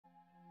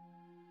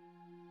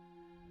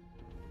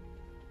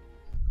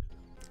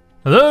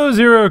Hello,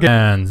 Zero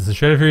Cans! This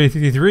is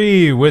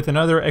Heated1333 with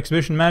another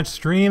exhibition match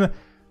stream.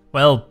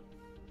 Well,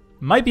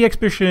 might be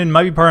exhibition,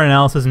 might be part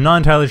analysis. I'm not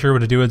entirely sure what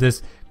to do with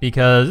this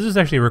because this is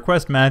actually a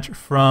request match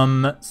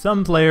from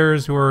some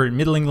players who are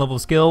middling level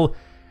skill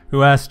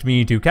who asked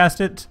me to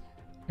cast it,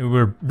 who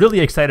were really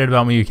excited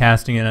about me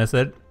casting it, and I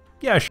said,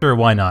 yeah, sure,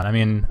 why not? I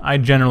mean, I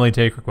generally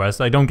take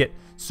requests. I don't get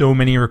so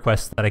many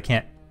requests that I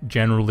can't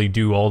generally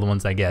do all the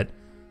ones I get.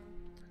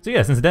 So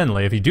yes,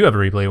 incidentally, if you do have a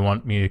replay you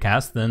want me to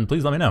cast, then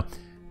please let me know.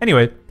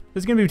 Anyway,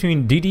 this is going to be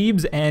between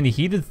DeeDiebs and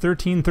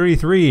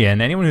Heated1333,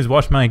 and anyone who's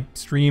watched my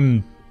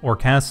stream or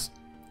cast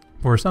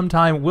for some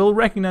time will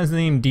recognize the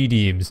name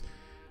DeeDiebs,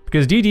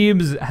 because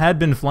DeeDiebs had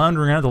been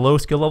floundering around at the low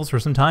skill levels for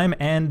some time,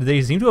 and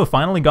they seem to have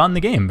finally gotten the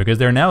game, because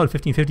they're now at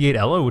 1558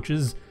 Elo, which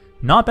is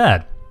not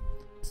bad.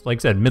 It's, like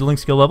I said, middling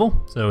skill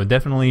level, so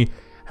definitely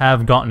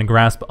have gotten a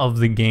grasp of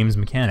the game's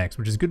mechanics,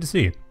 which is good to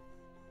see.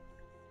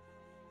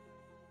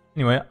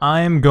 Anyway,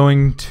 I'm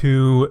going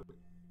to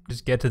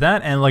just get to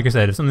that, and like I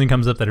said, if something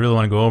comes up that I really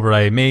want to go over,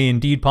 I may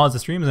indeed pause the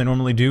stream as I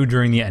normally do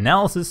during the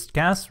analysis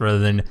cast, rather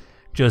than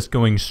just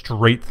going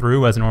straight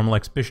through as a normal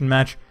exhibition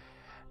match.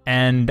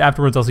 And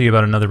afterwards I'll see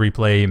about another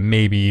replay,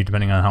 maybe,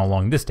 depending on how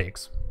long this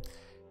takes.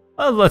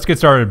 Let's get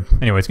started.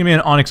 Anyway, it's going to be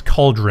an Onyx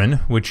Cauldron,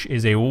 which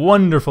is a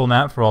wonderful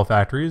map for all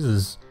factories,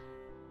 as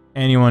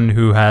anyone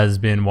who has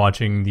been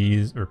watching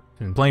these, or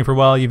been playing for a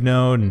while, you've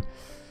known, and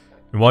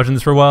been watching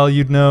this for a while,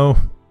 you'd know.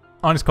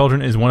 Onyx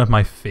Cauldron is one of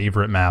my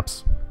favorite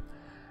maps.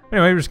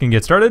 Anyway, we're just gonna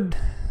get started.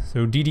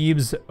 So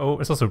DeeDiebs, oh,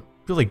 it's also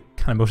really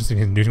kind of motion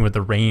sickness inducing with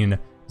the rain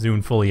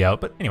zoomed fully out.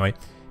 But anyway,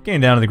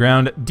 getting down to the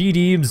ground,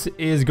 DeeDiebs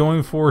is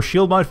going for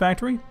Shield Mod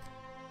Factory.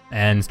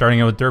 And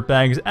starting out with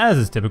Dirtbags, as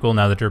is typical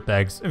now that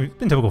Dirtbags, I mean, it's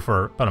been typical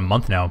for about a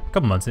month now, a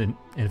couple months in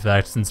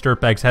fact, since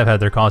Dirtbags have had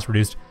their costs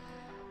reduced.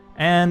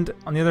 And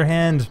on the other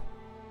hand,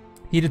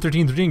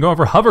 Heated1333 going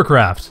for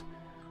Hovercraft.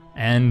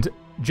 And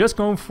just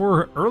going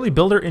for early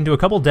builder into a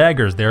couple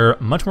daggers. They're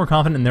much more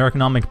confident in their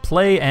economic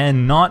play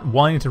and not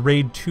wanting to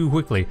raid too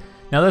quickly.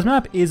 Now this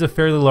map is a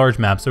fairly large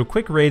map, so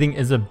quick raiding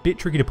is a bit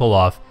tricky to pull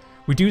off.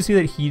 We do see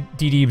that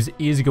DeeDiebs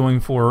is going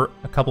for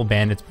a couple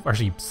bandits,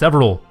 actually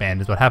several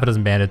bandits, about half a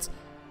dozen bandits.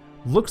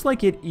 Looks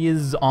like it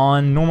is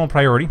on normal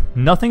priority.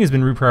 Nothing has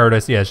been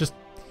reprioritized yet, it's just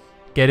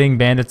getting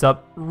bandits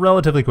up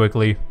relatively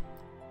quickly.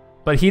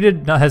 But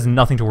Heated has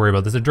nothing to worry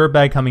about. There's a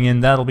Dirtbag coming in,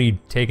 that'll be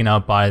taken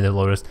out by the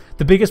Lotus.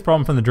 The biggest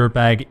problem from the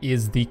Dirtbag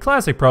is the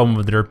classic problem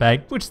with the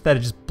Dirtbag, which is that it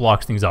just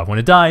blocks things off. When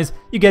it dies,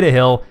 you get a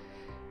hill,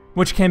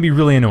 which can be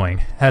really annoying.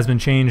 Has been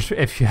changed,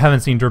 if you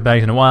haven't seen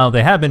Dirtbags in a while,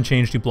 they have been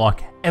changed to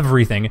block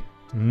everything,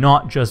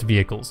 not just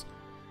vehicles.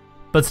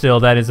 But still,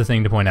 that is a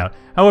thing to point out.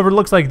 However, it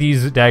looks like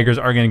these daggers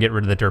are going to get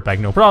rid of the Dirtbag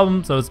no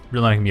problem, so it's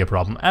really not going to be a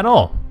problem at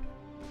all.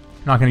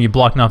 Not going to be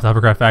blocking off the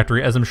Hovercraft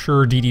factory, as I'm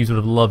sure DeeDiebs would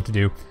have loved to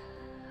do.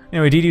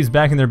 Anyway, DeeDiebs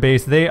back in their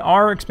base. They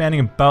are expanding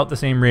about the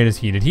same rate as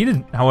Heated.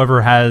 Heated,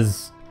 however,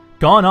 has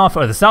gone off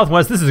the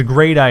southwest. This is a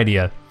great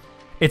idea.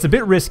 It's a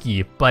bit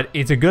risky, but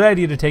it's a good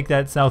idea to take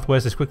that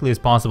southwest as quickly as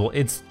possible.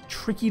 It's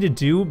tricky to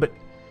do, but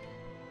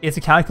it's a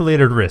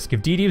calculated risk.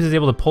 If DeeDiebs is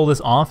able to pull this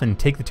off and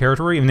take the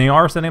territory, and they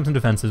are setting up some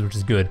defenses, which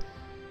is good.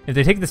 If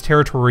they take this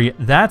territory,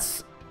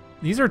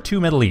 these are 2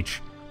 metal each.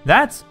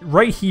 That's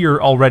right here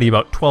already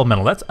about 12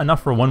 metal. That's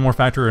enough for one more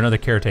factory or another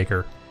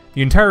caretaker.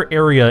 The entire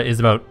area is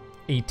about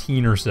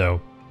 18 or so.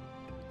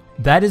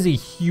 That is a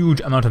huge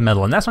amount of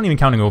metal, and that's not even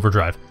counting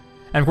overdrive.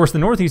 And of course the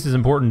northeast is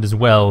important as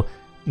well.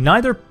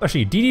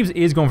 Actually, DeeDiebs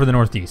is going for the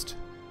northeast.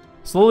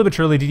 Slowly but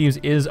surely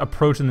DeeDiebs is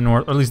approaching the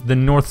north, or at least the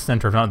north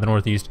center, if not the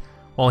northeast,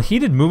 while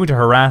Heated moving to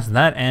harass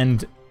that.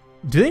 And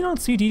do they not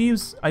see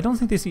DeeDiebs? I don't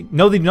think they see,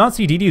 no, they do not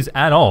see DeeDiebs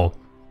at all.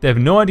 They have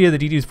no idea that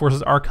DeeDiebs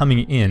forces are coming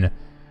in.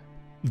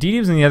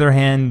 DeeDiebs, on the other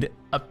hand,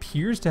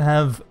 appears to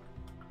have,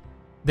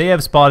 they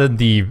have spotted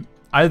the,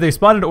 either they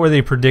spotted or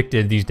they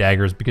predicted these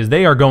daggers, because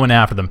they are going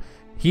after them.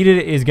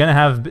 Heated is going to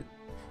have,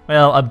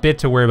 well, a bit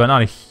to worry about,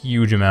 not a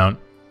huge amount.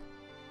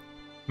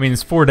 I mean,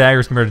 it's 4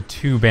 daggers compared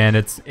to 2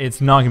 bandits.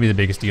 It's not going to be the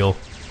biggest deal.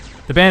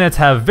 The bandits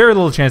have very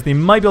little chance. They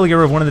might be able to get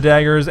rid of one of the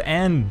daggers,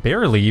 and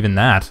barely even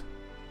that.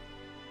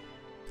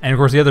 And of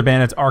course, the other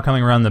bandits are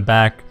coming around the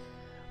back,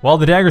 while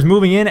the dagger's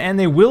moving in, and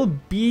they will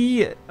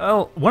be,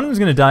 well, one of them's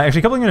going to die. Actually,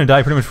 a couple are going to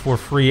die pretty much for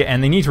free,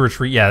 and they need to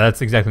retreat. Yeah,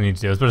 that's exactly what they need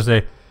to do. I was supposed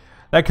to say,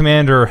 that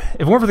commander,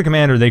 if it weren't for the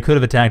commander, they could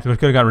have attacked, but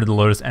could have got rid of the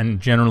Lotus and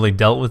generally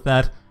dealt with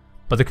that.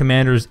 But the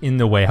commander's in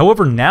the way.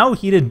 However, now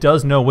Heated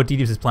does know what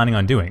DeeDiebs is planning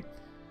on doing.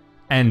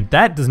 And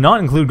that does not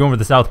include going for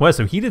the southwest,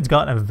 so Heated's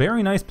got a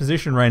very nice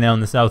position right now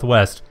in the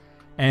southwest.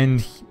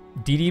 And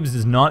DeeDiebs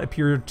does not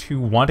appear to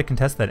want to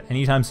contest that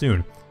anytime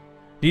soon.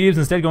 DeeDiebs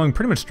instead going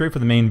pretty much straight for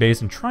the main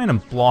base and trying to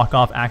block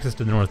off access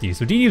to the northeast.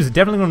 So DeeDiebs is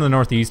definitely going to the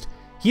northeast.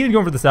 Heated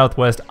going for the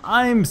southwest.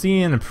 I'm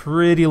seeing a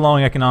pretty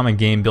long economic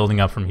game building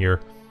up from here.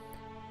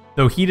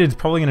 Though Heated's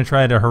probably going to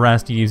try to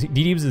harass DeeDiebs.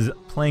 DeeDiebs is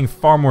playing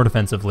far more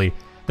defensively.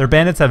 Their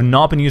bandits have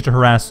not been used to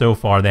harass so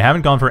far. They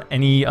haven't gone for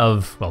any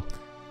of, well,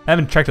 I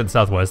haven't checked at the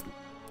southwest.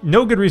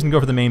 No good reason to go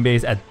for the main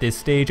base at this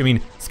stage. I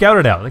mean, scout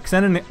it out. Like,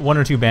 send in 1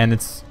 or 2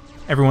 bandits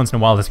every once in a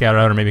while to scout it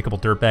out, or maybe a couple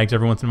Dirtbags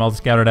every once in a while to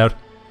scout it out.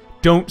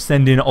 don't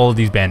send in all of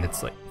these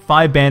bandits. Like,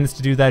 5 bandits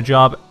to do that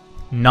job,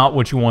 not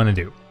what you want to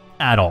do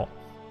at all.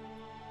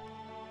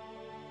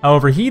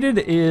 However, Heated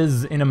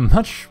is in a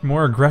much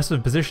more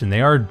aggressive position.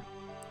 They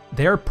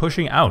are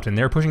pushing out, and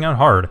they're pushing out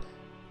hard.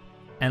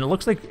 And it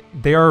looks like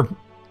they are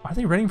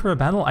they ready for a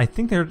battle? I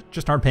think they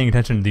just aren't paying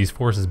attention to these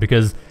forces,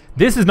 because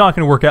this is not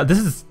going to work out. This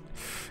is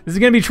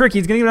going to be tricky.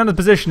 It's going to get down to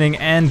positioning,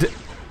 and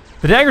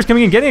the dagger's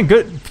coming in, getting a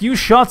good few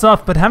shots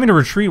off, but having to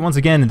retreat once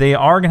again. They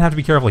are going to have to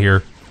be careful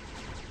here.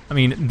 I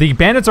mean, the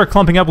bandits are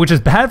clumping up, which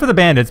is bad for the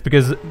bandits,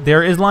 because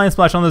there is Lion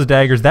Splash on those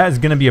daggers. That is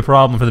going to be a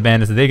problem for the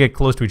bandits if they get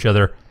close to each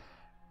other.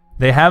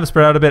 They have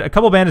spread out a bit. A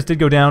couple bandits did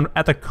go down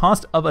at the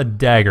cost of a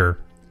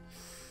dagger.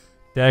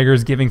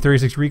 Daggers giving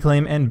 36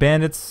 reclaim, and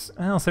bandits,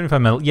 well,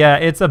 75 metal. Yeah,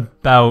 it's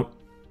about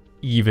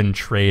even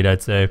trade,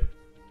 I'd say.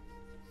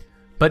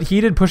 But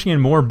Heated pushing in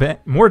more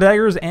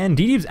daggers, and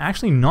DeeDiebs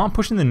actually not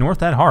pushing the north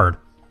that hard.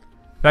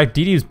 In fact,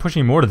 DeeDiebs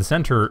pushing more to the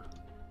center,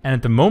 and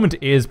at the moment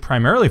is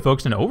primarily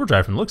focused on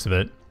overdrive from the looks of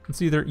it.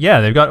 Let's either,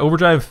 yeah, they've got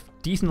overdrive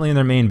decently in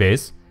their main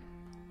base.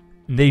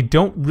 They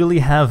don't really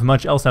have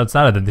much else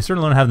outside of them. They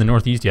certainly don't have the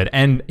northeast yet,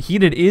 and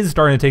Heated is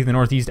starting to take the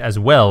northeast as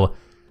well.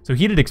 So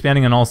Heated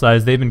expanding on all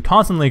sides. They've been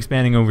constantly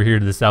expanding over here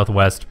to the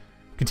southwest,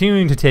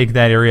 continuing to take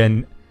that area.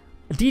 And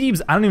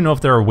DeeDiebs, I don't even know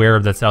if they're aware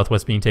of that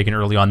southwest being taken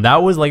early on.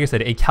 That was, like I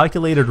said, a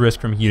calculated risk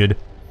from Heated.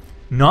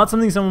 Not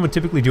something someone would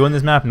typically do on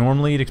this map.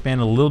 Normally, you'd expand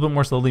a little bit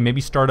more slowly,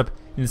 maybe start up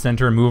in the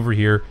center and move over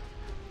here.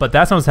 But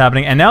that's not what's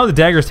happening. And now the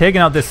Dagger's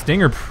taking out this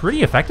Stinger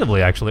pretty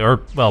effectively, actually.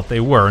 Or, well, they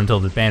were until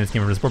the bandits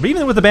came over to support. But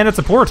even with the bandit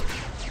support,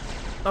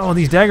 oh,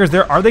 these daggers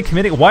there, are they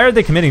committing? Why are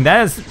they committing?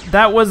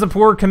 That was a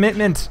poor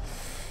commitment.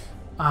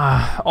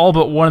 All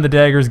but one of the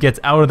daggers gets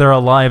out of there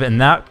alive,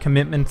 and that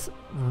commitment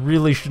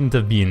really shouldn't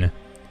have been.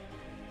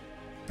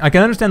 I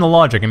can understand the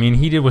logic. I mean,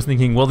 Heated was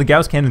thinking, well, the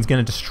Gauss Cannon's going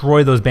to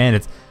destroy those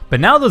bandits. But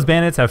now those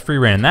bandits have free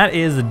reign, and that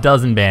is a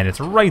dozen bandits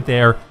right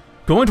there.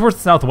 Going towards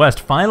the southwest,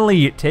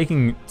 finally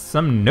taking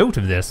some note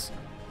of this.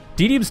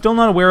 DeeDiebs still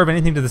not aware of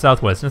anything to the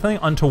southwest. Nothing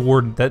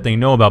untoward that they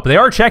know about, but they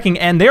are checking,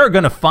 and they are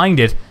going to find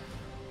it.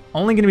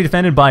 Only going to be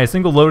defended by a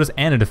single Lotus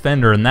and a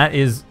defender, and that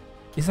is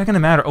that going to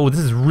matter? Oh, this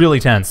is really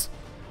tense.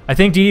 I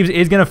think DeeDiebs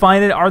is going to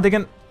find it. Are they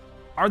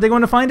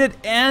going to find it?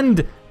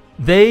 And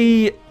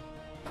they,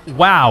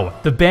 wow,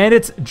 the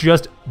bandits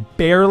just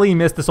barely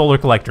missed the solar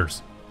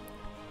collectors.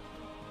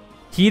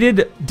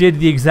 Heated did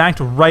the exact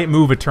right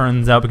move, it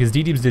turns out, because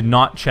DeeDiebs did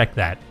not check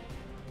that.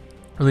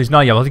 Or at least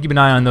not yet. We'll have to keep an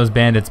eye on those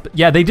bandits. But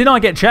yeah, they did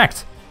not get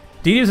checked.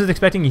 DeeDiebs is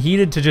expecting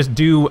Heated to just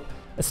do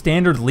a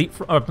standard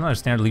leapfrog, not a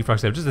standard leapfrog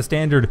setup, just a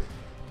standard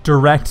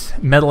direct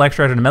metal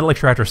extractor to metal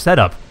extractor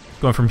setup,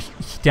 going from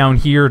down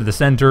here to the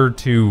center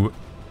to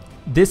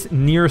this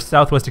near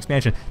southwest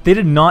expansion. They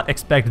did not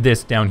expect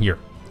this down here.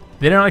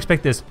 They did not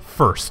expect this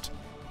first.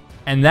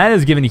 And that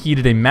has given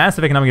Heated a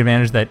massive economic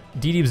advantage that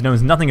DeeDiebs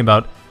knows nothing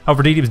about.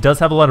 However, DeeDiebs does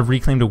have a lot of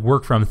reclaim to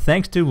work from,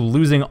 thanks to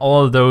losing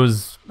all of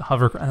those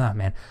hovercraft. Ah,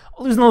 man.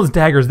 Losing all those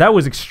daggers, that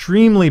was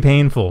extremely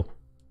painful.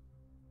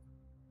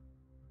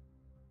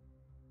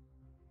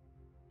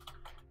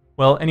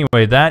 Well,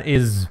 anyway, that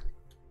is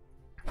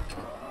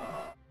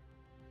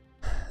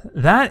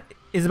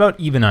about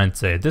even, I'd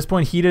say. At this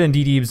point, Heated and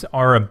DeeDiebs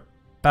are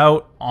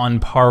about on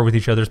par with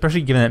each other,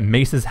 especially given that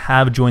Maces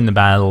have joined the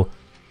battle.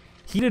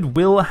 Heated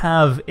will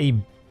have a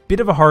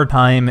bit of a hard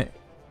time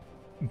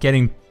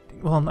getting,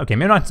 well, okay,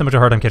 maybe not so much a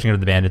hard time catching up to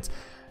the bandits.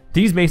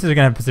 These Maces are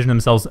going to have to position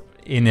themselves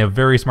in a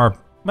very smart,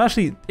 well,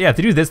 actually, yeah, if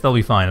they do this, they'll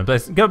be fine. But I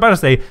was about to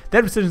say, they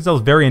have to position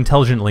themselves very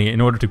intelligently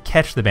in order to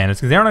catch the bandits,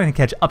 because they're not going to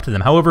catch up to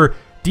them. However,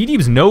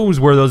 DeeDiebs knows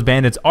where those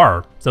bandits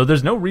are, so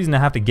there's no reason to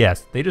have to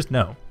guess. They just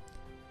know.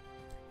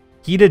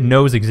 Heated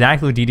knows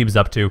exactly what DeeDiebs is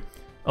up to,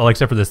 well,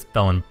 except for this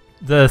felon.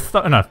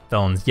 Not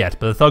felons yet,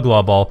 but the Thug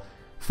Law Ball.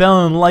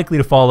 Felon likely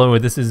to follow.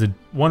 This is a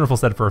wonderful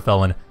set for a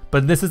felon,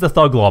 but this is the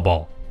Thug Law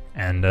Ball.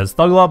 And as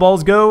Thug Law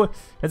Balls go,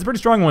 it's a pretty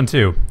strong one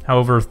too.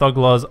 However, Thug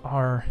Laws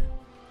are...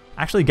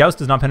 Actually, Gauss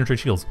does not penetrate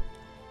shields.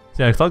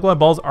 So yeah, Thug Law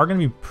Balls are going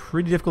to be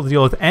pretty difficult to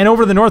deal with. And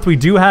over the north, we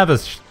do have a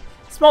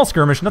small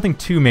skirmish, nothing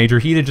too major.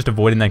 Heated just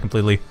avoiding that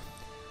completely.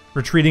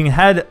 Retreating,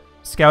 had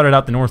scouted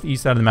out the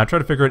northeast side of the map, tried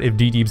to figure out if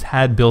DeeDiebs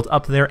had built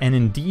up there, and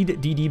indeed,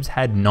 DeeDiebs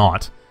had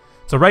not.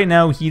 So right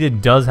now,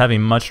 Heated does have a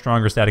much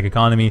stronger static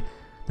economy.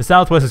 The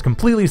southwest is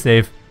completely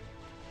safe,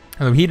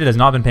 although Heated has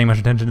not been paying much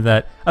attention to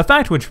that. A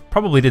fact which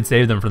probably did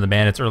save them from the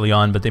bandits early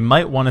on, but they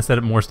might want to set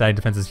up more static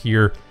defenses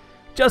here,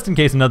 just in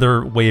case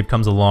another wave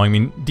comes along. I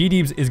mean,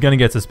 DeeDiebs is going to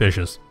get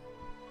suspicious.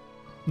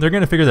 They're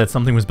going to figure that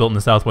something was built in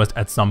the southwest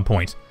at some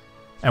point.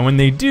 And when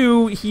they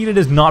do, Heated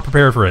is not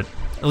prepared for it.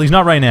 At least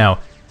not right now.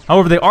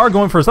 However, they are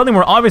going for a slightly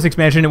more obvious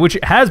expansion, which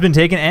has been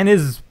taken and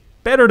is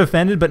better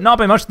defended, but not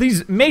by much.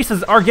 These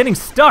maces are getting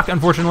stuck,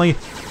 unfortunately.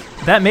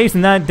 That mace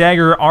and that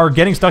dagger are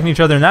getting stuck in each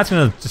other, and that's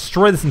going to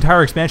destroy this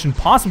entire expansion,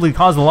 possibly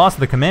cause the loss of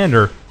the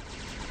commander.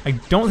 I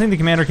don't think the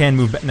commander can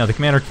move back. No, the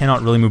commander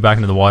cannot really move back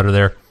into the water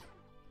there.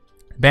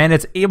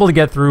 Bandits able to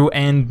get through,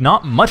 and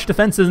not much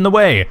defenses in the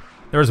way.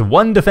 There's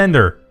one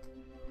defender,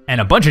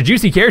 and a bunch of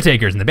juicy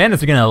caretakers, and the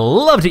bandits are going to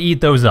love to eat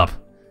those up.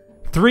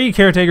 3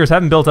 caretakers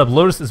haven't built up,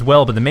 Lotus as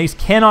well, but the mace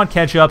cannot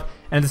catch up.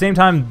 And at the same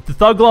time, the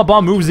Thug Law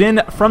Bomb moves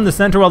in from the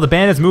center while the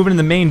bandits move in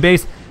the main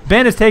base.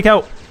 Bandits take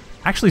out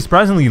actually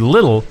surprisingly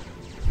little.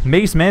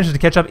 Mace manages to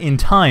catch up in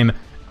time,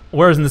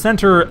 whereas in the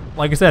center,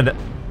 like I said,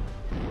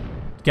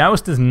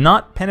 Gauss does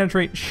not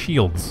penetrate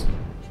shields,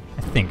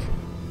 I think.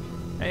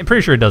 I'm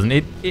pretty sure it doesn't.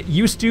 It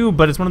used to,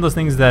 but it's one of those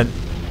things that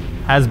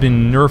has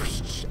been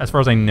nerfed as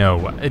far as I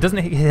know. It doesn't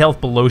hit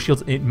health below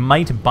shields. It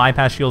might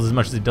bypass shields as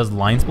much as it does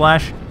Line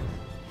Splash.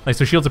 Like,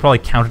 so shields are probably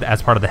counted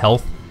as part of the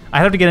health. I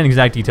have to get an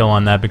exact detail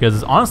on that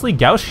because, honestly,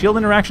 Gauss shield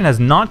interaction has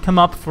not come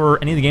up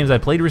for any of the games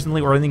I've played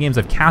recently or any of the games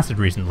I've casted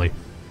recently.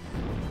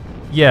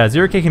 Yeah,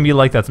 0K can be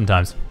like that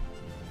sometimes.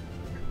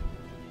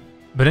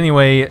 But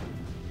anyway,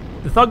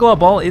 the Thug Law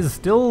Ball is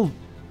still...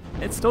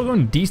 It's still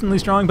going decently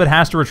strong, but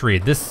has to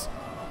retreat. This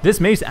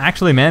mace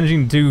actually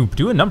managing to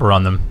do a number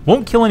on them.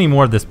 Won't kill any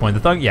more at this point.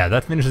 The Thug... Yeah,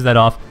 that finishes that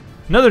off.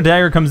 Another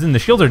dagger comes in. The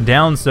shields are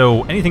down,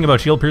 so anything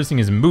about shield piercing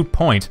is a moot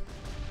point,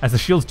 as the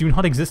shields do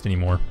not exist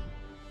anymore.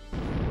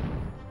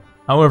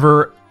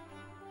 However,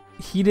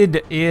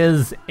 Heated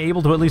is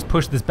able to at least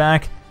push this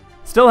back.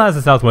 Still has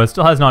the Southwest,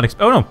 still has not...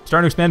 Oh no,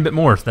 starting to expand a bit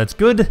more, so that's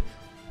good.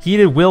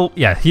 Heated will...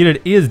 Yeah,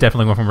 Heated is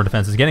definitely going for more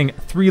defenses. Getting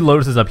 3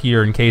 Lotuses up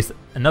here in case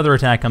another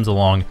attack comes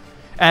along.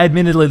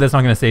 Admittedly, that's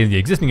not going to save the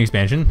existing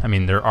expansion. I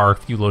mean, there are a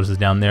few Lotuses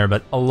down there,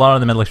 but a lot of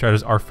the metal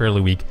extractors are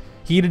fairly weak.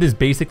 Heated is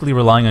basically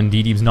relying on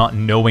DeeDiebs not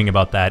knowing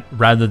about that,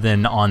 rather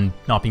than on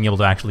not being able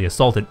to actually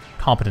assault it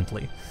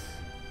competently.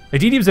 The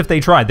DeeDiebs, if they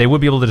tried, they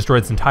would be able to destroy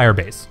its entire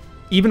base,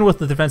 even with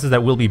the defenses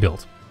that will be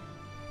built.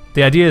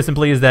 The idea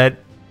simply is that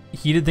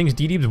Heated thinks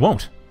DeeDiebs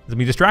won't. They'll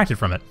be distracted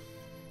from it.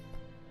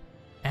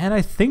 And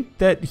I think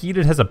that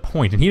Heated has a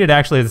point, and Heated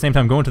actually at the same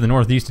time going to the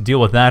northeast to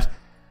deal with that.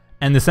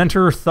 And the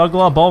center Thug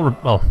Law Ball,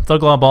 well,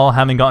 Thug Law Ball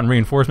having gotten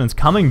reinforcements,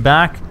 coming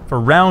back for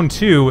round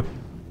 2.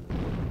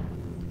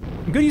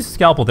 Good use of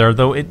Scalpel there,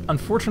 though it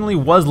unfortunately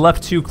was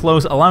left too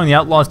close, allowing the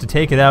Outlaws to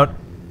take it out.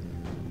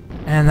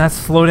 And that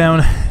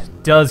slowdown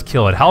does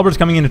kill it. Halbert's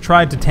coming in to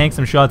try to tank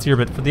some shots here,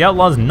 but for the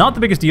Outlaws, not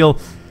the biggest deal.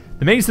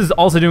 The Mace is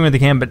also doing what they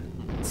can, but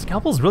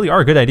Scalpels really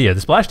are a good idea.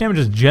 The splash damage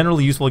is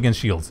generally useful against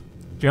shields.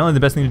 Generally, the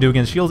best thing to do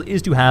against shields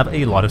is to have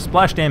a lot of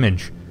splash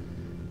damage.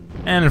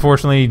 And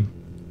unfortunately,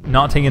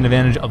 not taking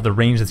advantage of the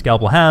range that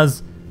Scalpel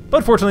has,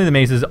 but fortunately the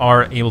Maces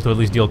are able to at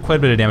least deal quite a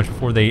bit of damage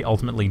before they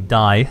ultimately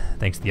die,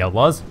 thanks to the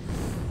Outlaws.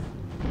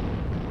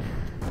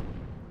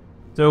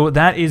 So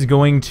that is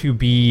going to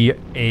be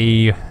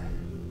a...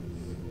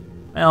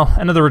 well,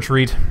 another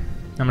retreat.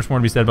 Not much more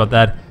to be said about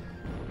that.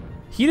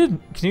 Heated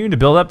continuing to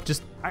build up,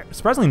 just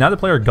surprisingly neither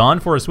player gone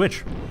for a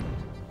switch.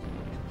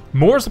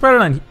 More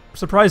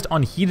surprised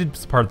on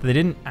Heated's part that they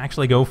didn't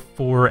actually go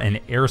for an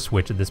air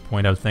switch at this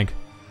point, I would think.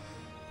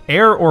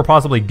 Air or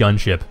possibly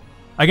gunship.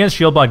 Against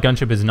Shieldbot,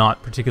 gunship is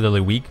not particularly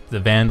weak. The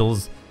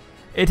Vandals,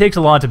 it takes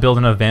a lot to build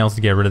enough Vandals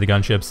to get rid of the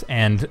gunships,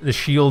 and the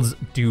shields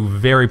do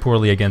very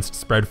poorly against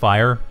spread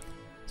fire.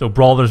 So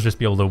Brawlers just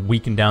be able to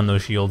weaken down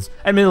those shields.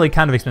 Admittedly,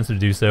 kind of expensive to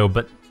do so,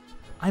 but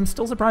I'm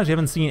still surprised we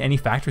haven't seen any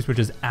factory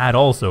switches at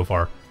all so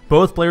far.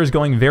 Both players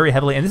going very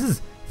heavily, and this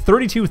is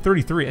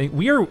 32-33.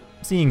 We are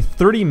seeing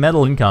 30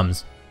 metal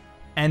incomes,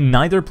 and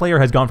neither player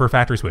has gone for a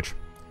factory switch.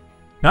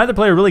 Neither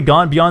player really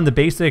gone beyond the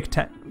basic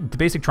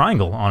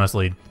triangle,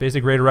 honestly.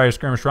 Basic Raider Rider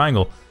Skirmish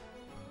triangle.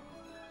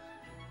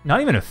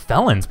 Not even a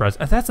Felon's, bro.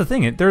 That's the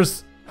thing.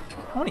 There's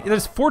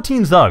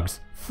 14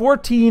 thugs.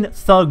 14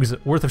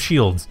 thugs worth of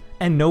shields,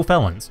 and no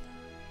Felons.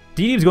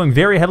 DeeDiebs going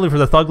very heavily for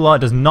the Thug Law,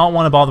 does not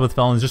want to bother with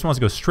Felons, just wants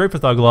to go straight for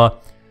Thug Law.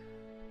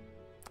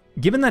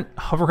 Given that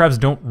Hovercrafts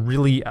don't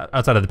really,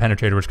 outside of the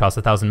Penetrator, which costs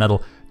 1,000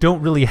 metal,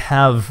 don't really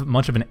have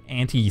much of an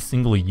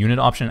anti-single unit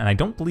option, and I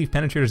don't believe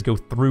Penetrators go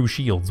through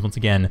shields, once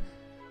again.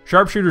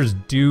 Sharpshooters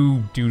do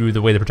due to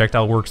the way the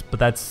projectile works, but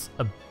that's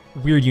a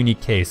weird, unique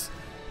case.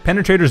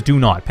 Penetrators do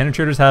not.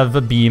 Penetrators have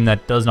a beam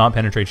that does not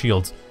penetrate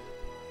shields,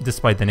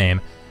 despite the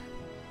name.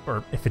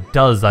 Or if it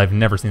does, I've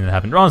never seen that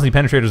happen. Honestly,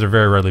 Penetrators are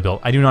very rarely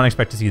built. I do not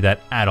expect to see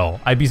that at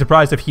all. I'd be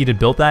surprised if Heated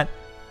built that.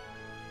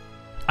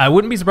 I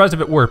wouldn't be surprised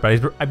if it worked,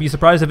 but I'd be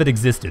surprised if it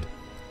existed.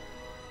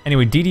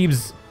 Anyway,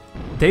 DeeDiebs,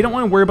 they don't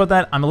want to worry about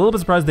that. I'm a little bit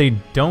surprised they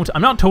don't.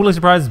 I'm not totally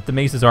surprised. The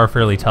Maces are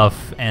fairly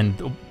tough, and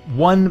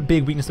one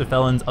big weakness of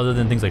Felons, other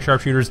than things like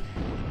Sharpshooters,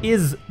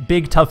 is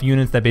big, tough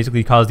units that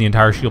basically cause the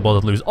entire shield ball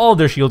to lose all of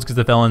their shields because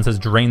the Felons has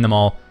drained them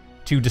all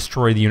to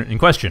destroy the unit in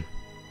question.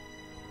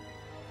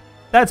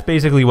 That's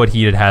basically what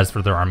Heated has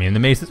for their army. And the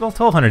Maces, well,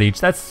 1,200 each.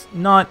 That's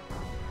not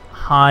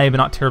high, but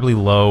not terribly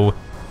low.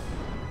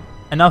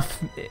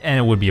 Enough, and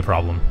it would be a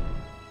problem.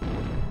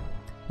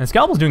 And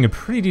Scalpel's doing a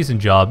pretty decent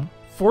job,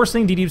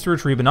 forcing DeeDiebs to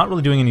retreat, but not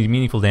really doing any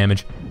meaningful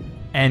damage.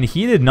 And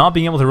Heated not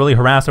being able to really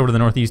harass over to the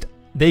northeast.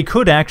 They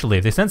could actually,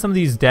 if they sent some of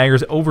these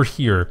daggers over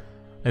here,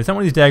 if they sent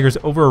one of these daggers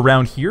over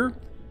around here,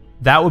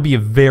 that would be a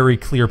very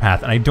clear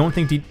path. And I don't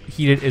think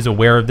Heated is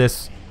aware of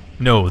this.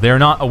 No, they're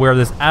not aware of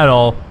this at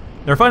all.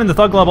 They're fighting the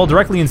Thug Law Ball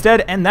directly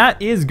instead, and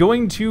that is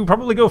going to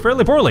probably go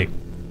fairly poorly.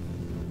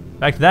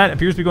 Back to that,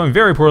 appears to be going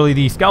very poorly.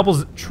 The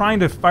Scalpel's trying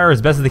to fire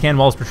as best as they can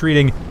while it's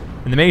retreating,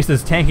 and the Mace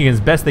is tanking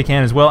as best they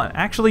can as well. And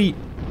actually,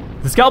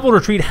 The Scalpel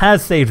Retreat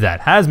has saved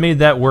that, has made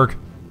that work,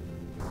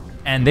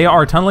 and they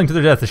are tunneling to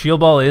their death. The shield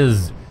ball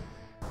is...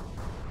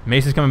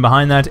 Mace is coming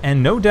behind that,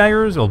 and no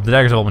daggers. Well, the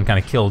daggers have all been kind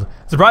of killed.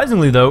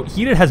 Surprisingly, though,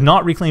 Heated has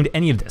not reclaimed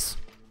any of this.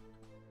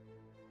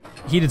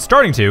 Heated's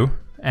starting to,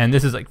 and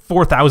this is like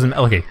 4,000...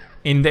 Okay,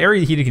 in the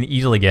area Heated can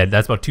easily get,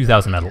 that's about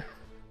 2,000 metal.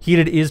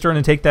 Heated is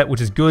starting to take that,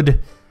 which is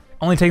good.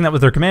 Only taking that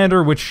with their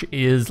commander, which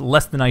is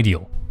less than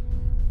ideal.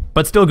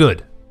 But still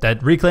good.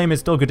 That reclaim is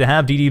still good to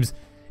have. DeeDiebs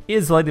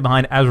is slightly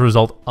behind as a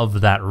result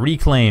of that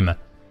reclaim.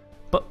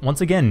 But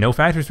once again, no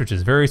factory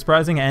switches, very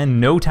surprising,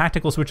 and no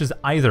tactical switches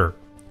either.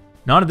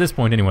 Not at this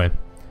point, anyway.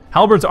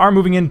 Halberds are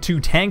moving in to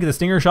tank the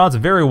stinger shots,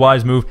 very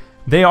wise move.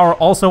 They are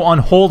also on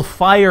hold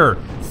fire.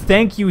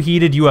 Thank you,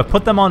 Heated. You have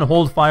put them on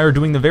hold fire,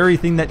 doing the very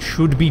thing that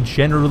should be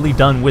generally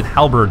done with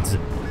halberds.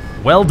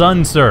 Well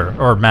done, sir,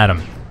 or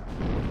madam.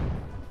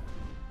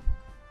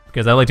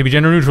 Because I like to be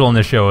gender neutral in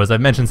this show, as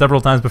I've mentioned several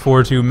times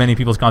before to many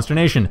people's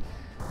consternation.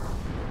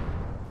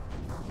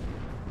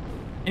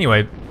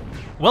 Anyway,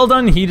 well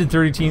done,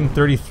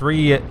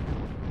 Heated1333.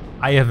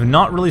 I have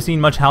not really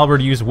seen much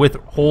halberd use with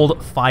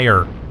hold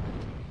fire.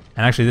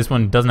 And actually, this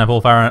one doesn't have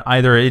hold fire on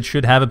either. It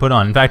should have it put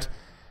on. In fact,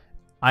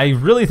 I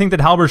really think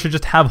that halberd should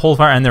just have hold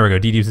fire. And there we go.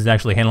 DeeDiebs is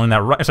actually handling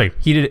that right. Sorry,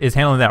 Heated is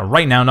handling that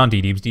right now, not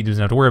DeeDiebs. DeeDiebs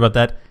doesn't have to worry about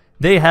that.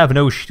 They have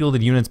no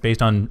shielded units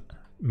based on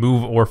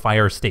move or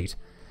fire state.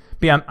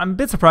 But yeah, I'm a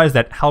bit surprised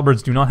that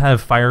halberds do not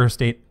have fire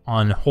state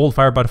on hold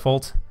fire by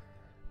default.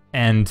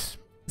 And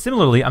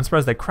similarly, I'm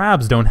surprised that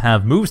crabs don't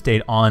have move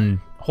state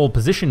on hold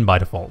position by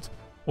default.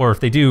 Or if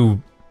they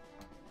do,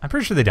 I'm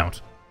pretty sure they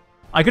don't.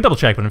 I could double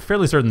check, but I'm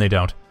fairly certain they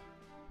don't.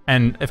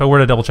 And if I were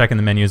to double check in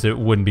the menus, it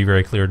wouldn't be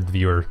very clear to the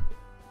viewer.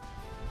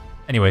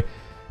 Anyway,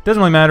 doesn't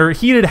really matter.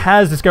 Heated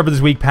has discovered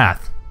this weak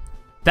path.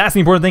 That's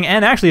the important thing,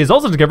 and actually has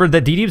also discovered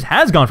that DeeDiebs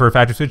has gone for a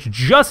factory switch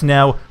just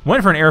now,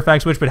 went for an air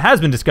fact switch, but has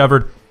been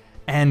discovered.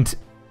 And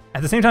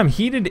at the same time,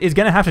 Heated is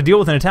going to have to deal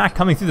with an attack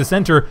coming through the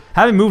center,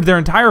 having moved their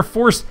entire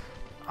force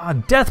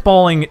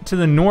deathballing to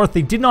the north.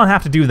 They did not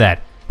have to do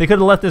that. They could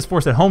have left this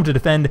force at home to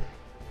defend.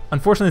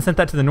 Unfortunately, they sent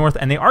that to the north,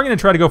 and they are going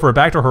to try to go for a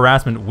backdoor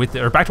harassment with,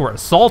 or backdoor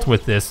assault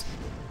with this.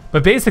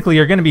 But basically,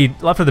 you're going to be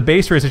left with a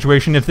base race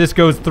situation if this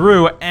goes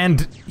through,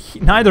 and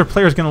neither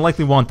player is going to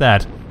likely want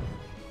that.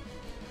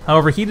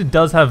 However, Heated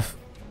does have,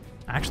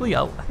 actually,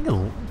 I think,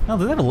 no, does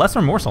they have a less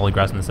or more solid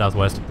grasp in the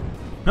southwest?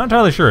 Not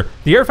entirely sure.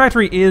 The air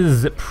factory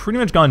is pretty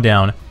much gone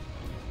down.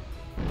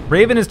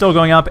 Raven is still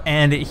going up,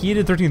 and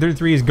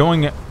Heated1333 is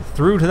going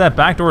through to that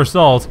backdoor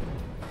assault.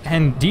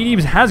 And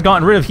DeeDiebs has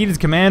gotten rid of Heated's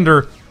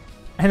commander,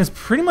 and is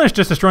pretty much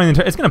just destroying the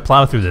entire... It's going to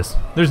plow through this.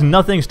 There's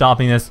nothing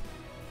stopping this.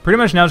 Pretty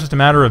much now it's just a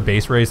matter of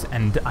base race,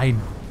 and I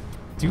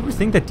do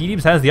think that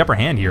DeeDiebs has the upper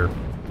hand here.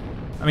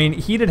 I mean,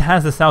 Heated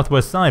has the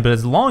southwest side, but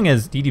as long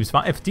as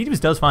DeeDiebs... If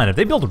DeeDiebs does find it, if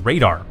they build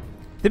radar...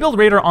 They build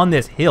radar on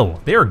this hill.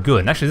 They are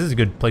good. And actually, this is a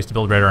good place to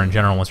build radar in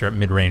general once you're at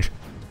mid-range.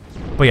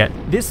 But yeah,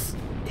 this...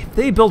 If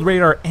they build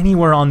radar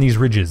anywhere on these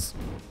ridges,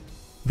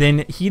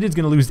 then Heated's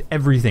going to lose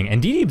everything.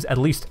 And DeeDiebs, at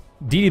least...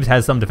 DeeDiebs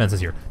has some defenses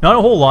here. Not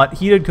a whole lot.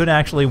 Heated could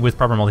actually, with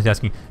proper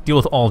multitasking, deal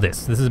with all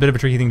this. This is a bit of a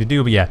tricky thing to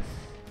do, but yeah.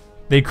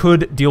 They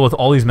could deal with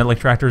all these metal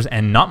extractors,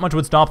 and not much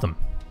would stop them.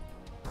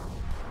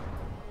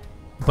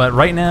 But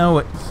right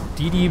now,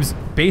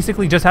 DeeDiebs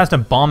basically just has to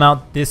bomb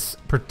out this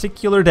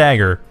particular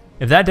dagger.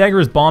 If that dagger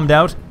is bombed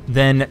out,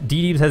 then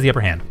DeeDiebs has the upper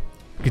hand.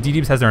 Because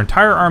DeeDiebs has their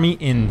entire army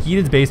in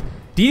Heated's base.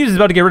 DeeDiebs is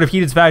about to get rid of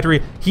Heated's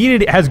factory.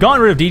 Heated has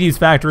gotten rid of DeeDiebs'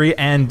 factory,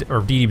 and...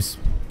 Or DeeDiebs...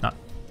 Not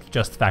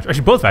just the factory.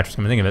 Actually, both factories,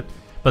 come to think of it.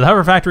 But the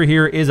Hover factory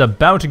here is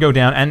about to go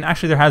down, and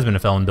actually there has been a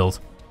Felon build.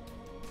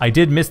 I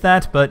did miss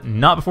that, but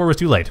not before it was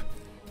too late.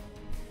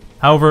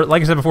 However,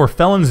 like I said before,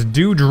 Felons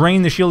do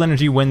drain the shield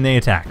energy when they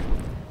attack.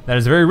 That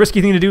is a very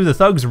risky thing to do. The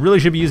Thugs really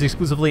should be used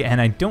exclusively, and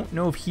I don't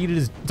know if Heated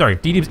is... Sorry,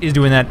 DeeDiebs is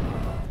doing that.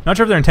 Not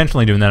sure if they're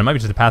intentionally doing that. It might be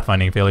just a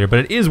pathfinding failure, but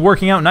it is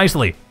working out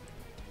nicely.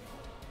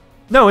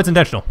 No, it's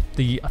intentional.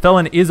 The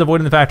Felon is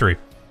avoiding the factory.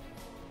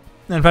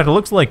 And in fact, it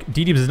looks like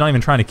DeeDiebs is not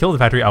even trying to kill the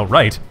factory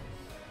outright.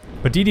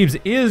 But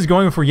DeeDiebs is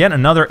going for yet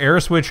another air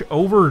switch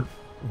over...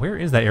 Where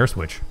is that air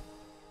switch?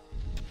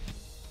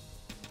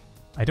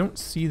 I don't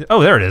see the...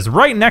 Oh, there it is.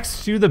 Right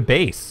next to the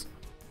base.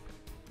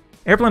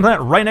 Airplane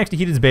plant right next to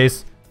Heated's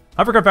base.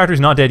 Hovercraft factory's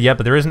not dead yet,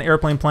 but there is an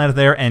airplane plant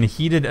there, and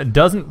Heated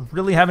doesn't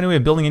really have any way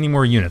of building any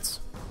more units.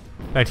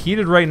 In fact,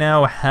 Heated right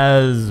now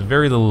has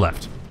very little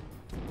left.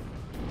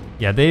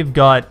 Yeah, they've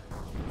got...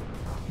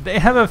 They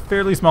have a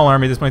fairly small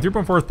army at this point,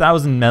 3.4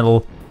 thousand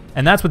metal,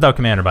 and that's without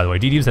commander, by the way.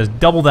 DeeDiebs has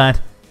double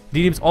that.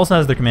 DeeDiebs also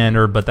has their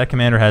commander, but that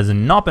commander has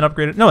not been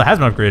upgraded. No, it has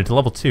been upgraded to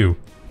level 2.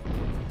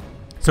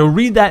 So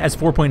read that as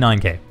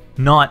 4.9k,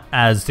 not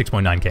as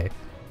 6.9k.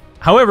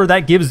 However,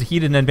 that gives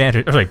Heated an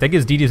advantage. Or sorry, that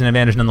gives DeeDiebs an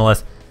advantage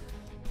nonetheless.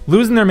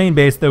 Losing their main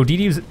base, though,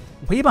 DeeDiebs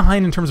way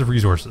behind in terms of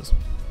resources.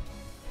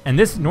 And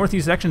this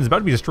northeast section is about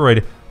to be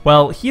destroyed,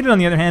 while Heated, on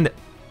the other hand,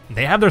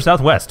 they have their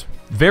southwest.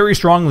 Very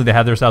strongly they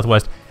have their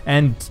southwest,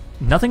 and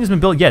nothing has been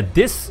built yet.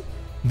 This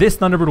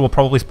Thunderbird will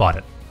probably spot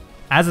it.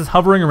 As it's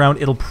hovering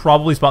around, it'll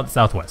probably spot the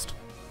southwest.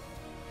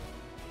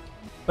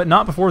 but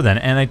not before then.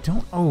 And I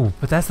don't... Oh,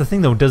 but that's the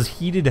thing, though. Does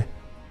Heated...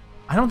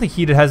 I don't think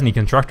Heated has any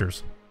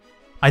constructors.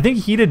 I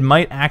think Heated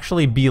might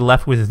actually be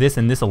left with this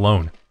and this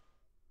alone.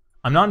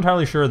 I'm not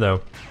entirely sure,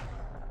 though.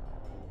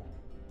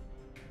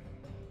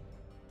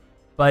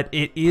 But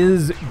it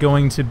is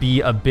going to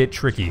be a bit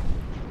tricky.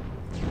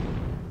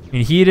 I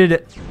mean,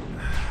 Heated...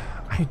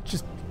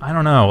 I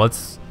don't know.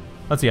 Let's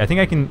see. I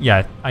think I can...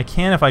 Yeah, I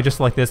can if I just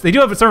select this. They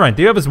do have... Sorry, right.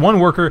 They do have this one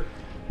worker...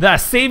 The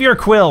Savior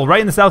Quill, right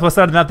in the southwest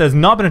side of the map that has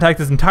not been attacked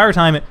this entire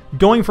time,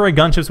 going for a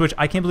gunship switch.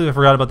 I can't believe I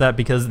forgot about that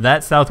because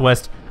that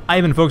southwest,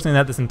 I've been focusing on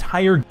that this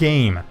entire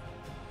game.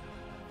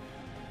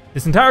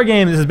 This entire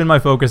game, this has been my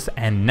focus,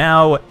 and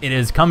now it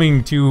is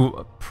coming to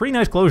a pretty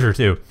nice closure,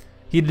 too.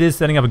 Heated is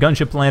setting up a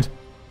gunship plant.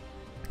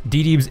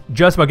 DeeDiebs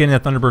just about getting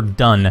that Thunderbird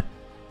done.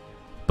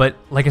 But,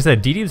 like I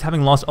said, DeeDiebs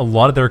having lost a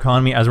lot of their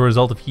economy as a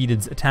result of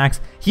Heated's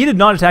attacks. Heated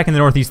not attacking the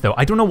northeast, though.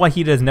 I don't know why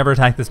Heated has never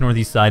attacked this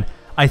northeast side.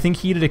 I think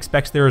Heated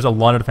expects there is a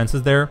lot of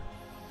defenses there.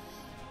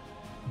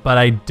 But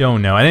I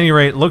don't know. At any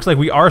rate, looks like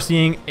we are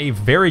seeing a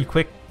very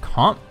quick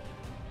comp.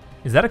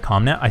 Is that a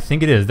comm nap? I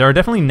think it is. There are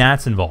definitely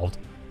gnats involved.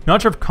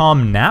 Not sure if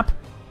comm nap,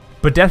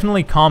 but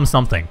definitely comm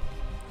something.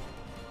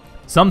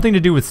 Something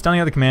to do with stunning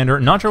out the commander.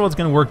 Not sure what's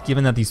going to work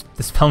given that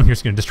this felon here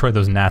is going to destroy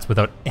those gnats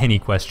without any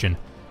question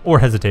or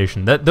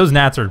hesitation. Those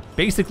gnats are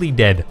basically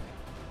dead.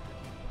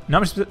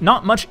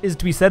 Not much is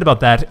to be said about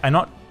that. I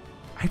don't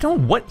know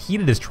what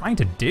Heated is trying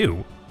to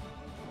do.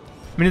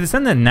 I mean, if they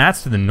send the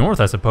gnats to the north,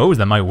 I suppose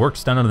that might work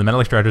to stun out the metal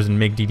extractors and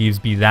make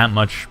DeeDiebs be that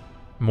much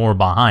more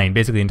behind,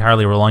 basically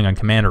entirely relying on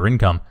commander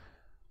income.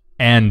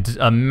 And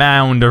a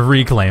mound of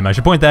reclaim. I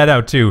should point that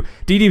out, too.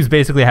 DeeDiebs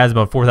basically has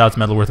about 4,000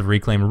 metal worth of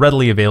reclaim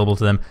readily available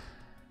to them.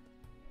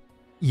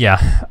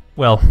 Yeah,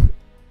 well,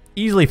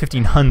 easily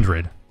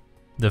 1,500.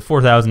 The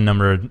 4,000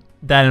 number,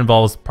 that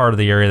involves part of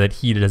the area that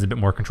Heated has a bit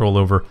more control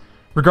over.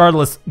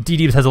 Regardless,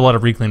 DeeDiebs has a lot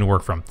of reclaim to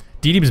work from.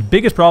 DeeDiebs'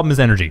 biggest problem is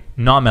energy,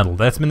 not metal.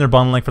 That's been their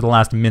bottleneck for the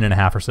last minute and a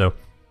half or so.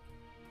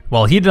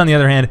 While Heated, on the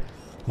other hand,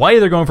 why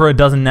they're going for a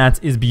dozen gnats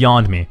is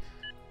beyond me.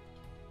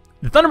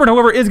 The Thunderbird,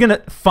 however, is going to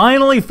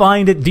finally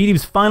find it.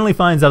 DeeDiebs finally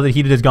finds out that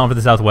Heated has gone for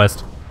the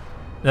southwest.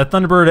 That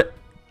Thunderbird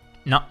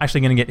not actually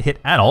going to get hit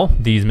at all.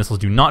 These missiles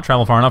do not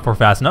travel far enough or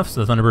fast enough,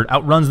 so the Thunderbird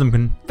outruns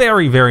them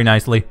very, very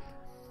nicely.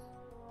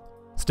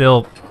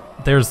 Still,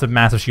 there's a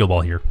massive shield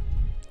ball here.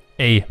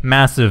 A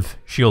massive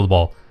shield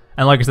ball.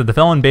 And like I said, the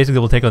Felon basically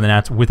will take on the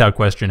gnats without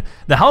question.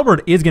 The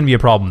Halberd is going to be a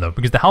problem, though,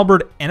 because the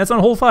Halberd, and it's on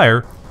whole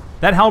fire,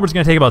 that Halberd's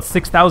going to take about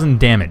 6,000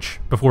 damage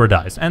before it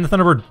dies. And the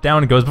Thunderbird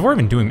down it goes before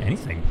even doing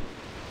anything.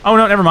 Oh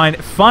no, never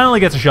mind. Finally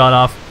gets a shot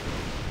off.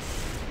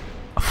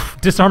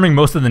 Disarming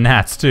most of the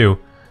gnats, too.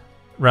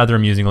 Rather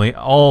amusingly.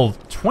 All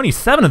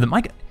 27 of them.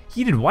 Mike,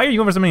 Heated, why are you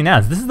going for so many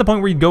gnats? This is the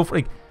point where you'd go for,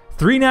 like,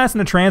 3 gnats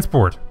in a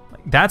transport.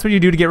 Like, that's what you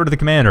do to get rid of the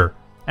commander.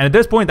 And at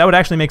this point, that would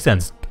actually make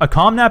sense. A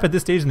comm nap at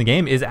this stage in the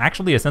game is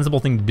actually a sensible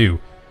thing to do.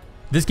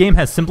 This game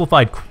has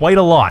simplified quite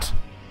a lot,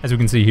 as we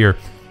can see here.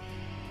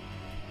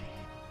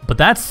 But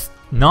that's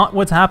not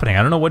what's happening.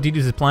 I don't know what DeeDiebs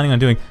is planning on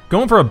doing.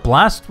 Going for a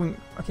Blastwing...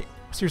 Okay,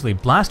 seriously,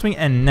 Blastwing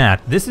and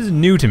Gnat. This is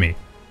new to me.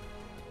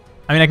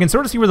 I mean, I can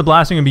sort of see where the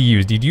Blastwing would be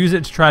used. You'd use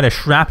it to try to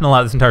shrapnel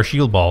out this entire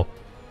shield ball.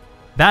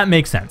 That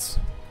makes sense.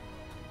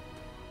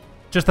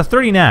 Just the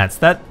 30 Gnats,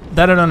 that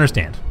I don't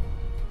understand.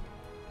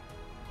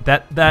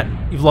 That,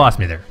 you've lost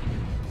me there.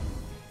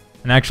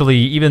 And actually,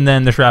 even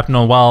then, the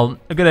shrapnel, while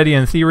a good idea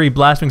in theory,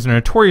 Blastwings are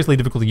notoriously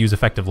difficult to use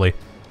effectively.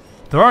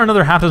 There are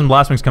another half dozen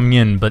Blastwings coming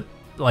in, but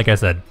like I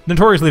said,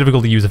 notoriously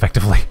difficult to use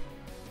effectively.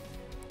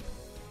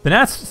 The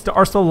Gnats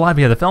are still alive,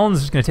 but yeah, the Felon's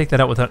just going to take that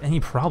out without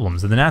any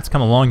problems. And the Gnats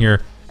come along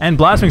here, and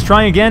Blastwings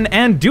trying again,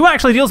 and do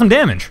actually deal some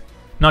damage.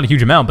 Not a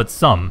huge amount, but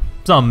some.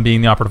 Some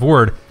being the operative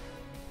word.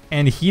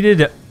 And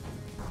Heated...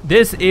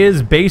 This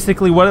is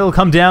basically what it'll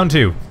come down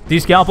to.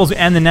 These Scalpels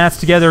and the Gnats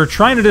together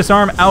trying to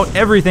disarm out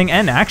everything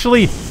and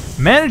actually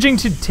managing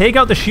to take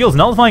out the shields,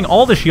 nullifying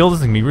all the shields.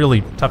 This is going to be really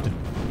tough to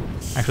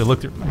actually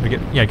look through.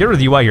 Get rid of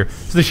the UI here.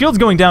 So the shield's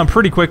going down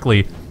pretty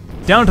quickly.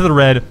 Down to the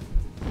red.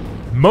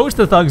 Most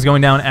of the thugs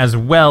going down as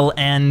well,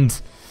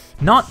 and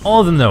not all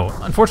of them though.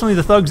 Unfortunately,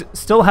 the thugs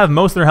still have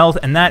most of their health,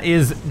 and that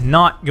is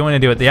not going to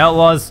do it. The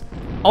Outlaws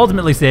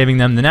ultimately saving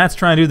them. The Gnats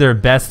trying to do their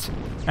best,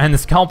 and the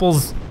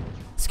Scalpels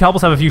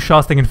have a few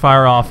shots they can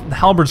fire off. The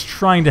Halberds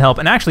trying to help,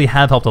 and actually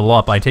have helped a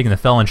lot by taking the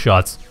Felon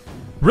shots.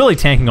 Really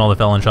tanking all the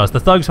Felon shots. The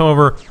Thugs,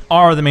 however,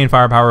 are the main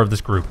firepower of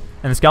this group.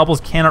 And the Scalpels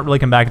cannot really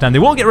come back in time. They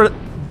will get rid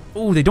of...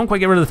 Ooh, they don't quite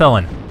get rid of the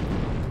Felon.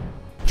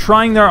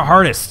 Trying their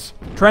hardest.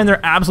 Trying their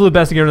absolute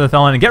best to get rid of the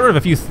Felon and get rid of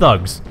a few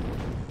Thugs.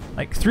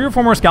 Like, 3 or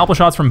 4 more Scalpel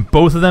shots from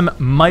both of them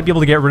might be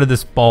able to get rid of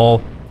this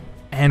ball.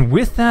 And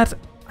with that,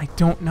 I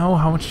don't know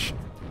how much...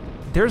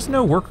 There's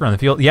no worker on the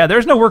field. Yeah,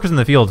 there's no workers in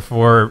the field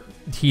for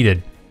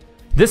Heated.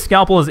 This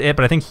Scalpel is it,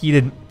 but I think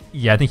Heated...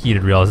 Yeah, I think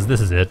Heated realizes this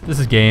is it. This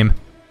is game.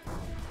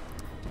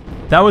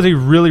 That was a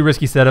really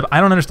risky setup. I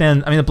don't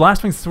understand. I mean, the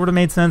Blastwing sort of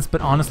made sense, but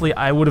honestly,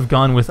 I would have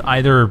gone with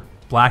either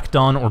Black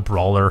Dawn or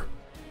Brawler.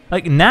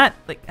 Like, Gnat...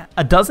 Like,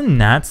 a dozen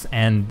Gnats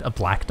and a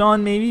Black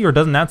Dawn, maybe? Or a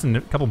dozen Gnats and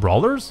a couple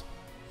Brawlers?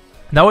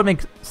 That would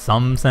make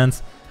some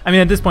sense. I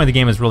mean, at this point, the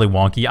game is really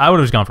wonky. I would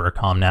have just gone for a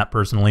calm nap,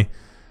 personally.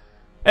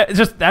 It's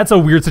just, that's a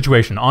weird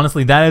situation.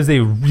 Honestly, that is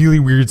a really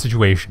weird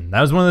situation.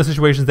 That was one of those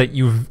situations that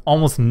you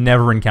almost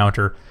never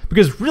encounter.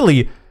 Because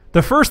really,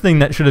 the first thing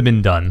that should have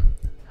been done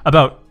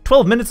about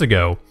 12 minutes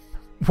ago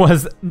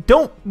was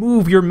don't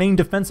move your main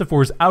defensive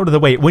force out of the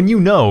way when you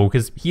know,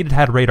 because Heated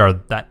had radar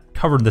that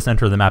covered the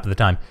center of the map at the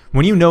time.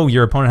 When you know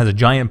your opponent has a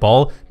giant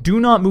ball, do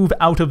not move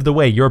out of the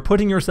way. You're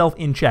putting yourself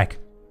in check.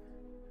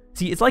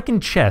 See, it's like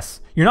in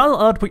chess. You're not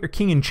allowed to put your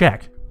king in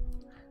check.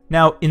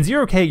 Now, in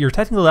 0K, you're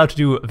technically allowed to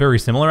do a very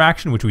similar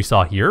action, which we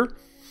saw here,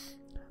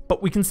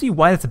 but we can see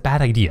why that's a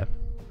bad idea.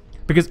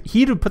 Because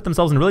Heated put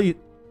themselves in a really,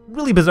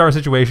 really bizarre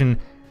situation,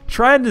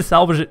 tried to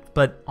salvage it,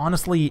 but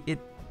honestly, it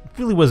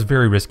really was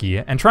very risky.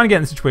 And trying to get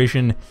in a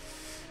situation,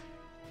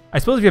 I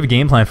suppose if you have a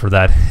game plan for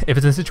that, if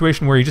it's in a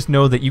situation where you just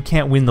know that you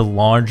can't win the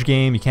large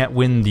game, you can't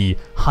win the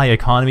high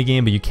economy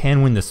game, but you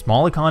can win the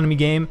small economy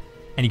game,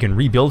 and you can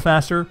rebuild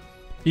faster,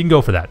 you can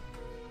go for that.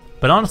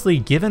 But honestly,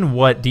 given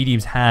what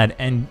DeeDiebs had,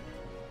 and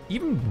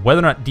even whether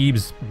or not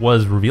DeeDiebs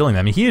was revealing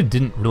them, I mean, he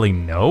didn't really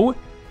know,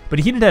 but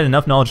he had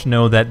enough knowledge to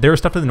know that there's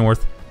stuff to the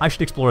north, I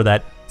should explore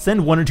that,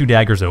 send 1 or 2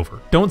 daggers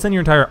over. Don't send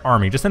your entire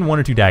army, just send 1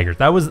 or 2 daggers.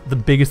 That was the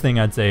biggest thing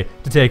I'd say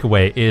to take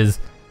away, is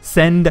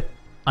send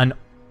an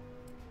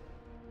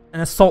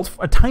assault,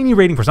 a tiny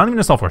raiding force, not even an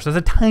assault force, just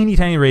a tiny,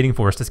 tiny raiding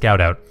force to scout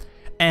out.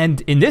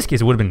 And in this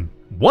case, it would have been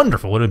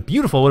wonderful, it would have been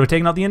beautiful, it would have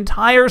taken out the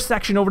entire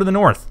section over to the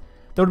north.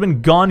 That would have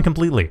been gone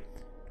completely.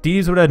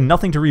 DeeDiebs would have had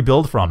nothing to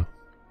rebuild from.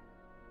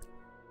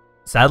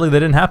 Sadly, that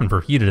didn't happen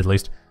for Heated, at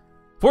least.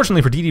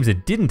 Fortunately for DeeDiebs,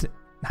 it didn't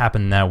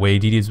happen that way.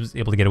 DeeDiebs was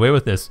able to get away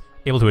with this,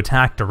 able to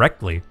attack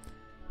directly.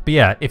 But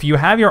yeah, if you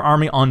have your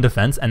army on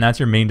defense, and that's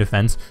your main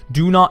defense,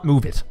 do not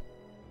move it.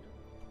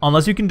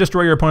 Unless you can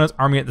destroy your opponent's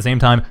army at the same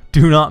time,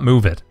 do not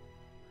move it.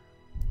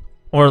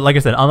 Or, like I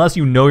said, unless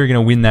you know you're going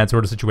to win that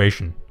sort of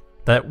situation.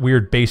 That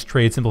weird base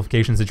trade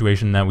simplification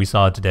situation that we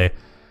saw today.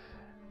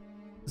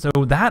 So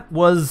that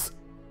was...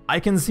 I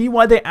can see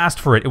why they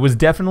asked for it. It was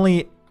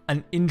definitely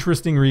an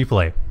interesting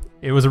replay.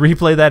 It was a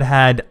replay that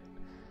had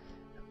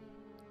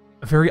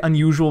a very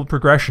unusual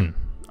progression,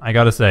 I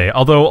gotta say.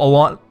 Although a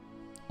lot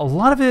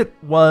of it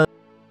was,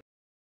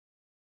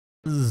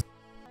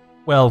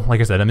 well,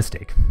 like I said, a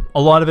mistake. A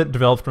lot of it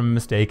developed from a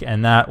mistake,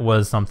 and that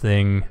was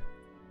something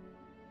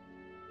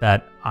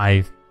that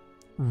I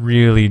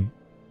really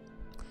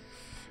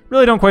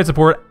don't quite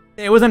support.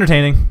 It was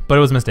entertaining, but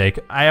it was a mistake.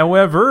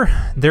 However,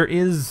 there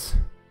is...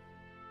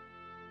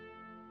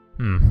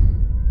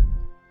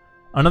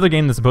 another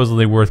game that's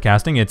supposedly worth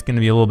casting. It's going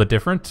to be a little bit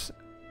different.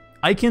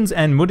 Icons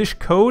and Muddish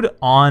Code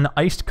on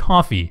Iced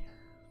Coffee.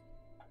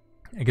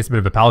 I guess a bit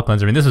of a palate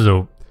cleanser. I mean, this is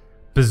a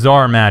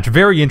bizarre match.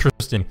 Very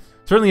interesting.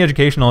 Certainly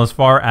educational as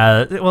far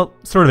as... well,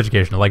 sort of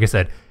educational, like I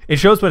said. It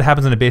shows what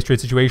happens in a base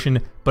trade situation,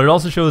 but it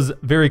also shows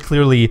very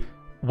clearly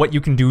what you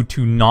can do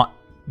to not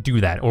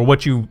do that, or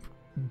what you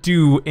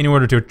do in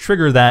order to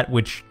trigger that,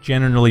 which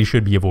generally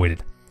should be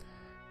avoided.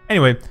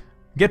 Anyway,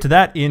 get to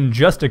that in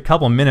just a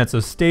couple minutes, so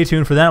stay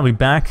tuned for that. I'll be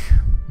back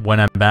when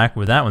I'm back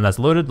with that when that's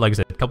loaded. Like I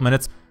said, a couple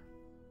minutes.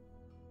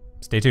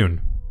 Stay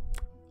tuned.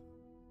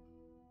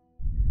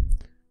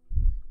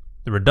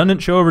 The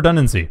redundant show of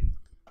redundancy.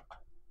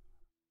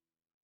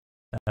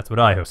 That's what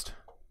I host.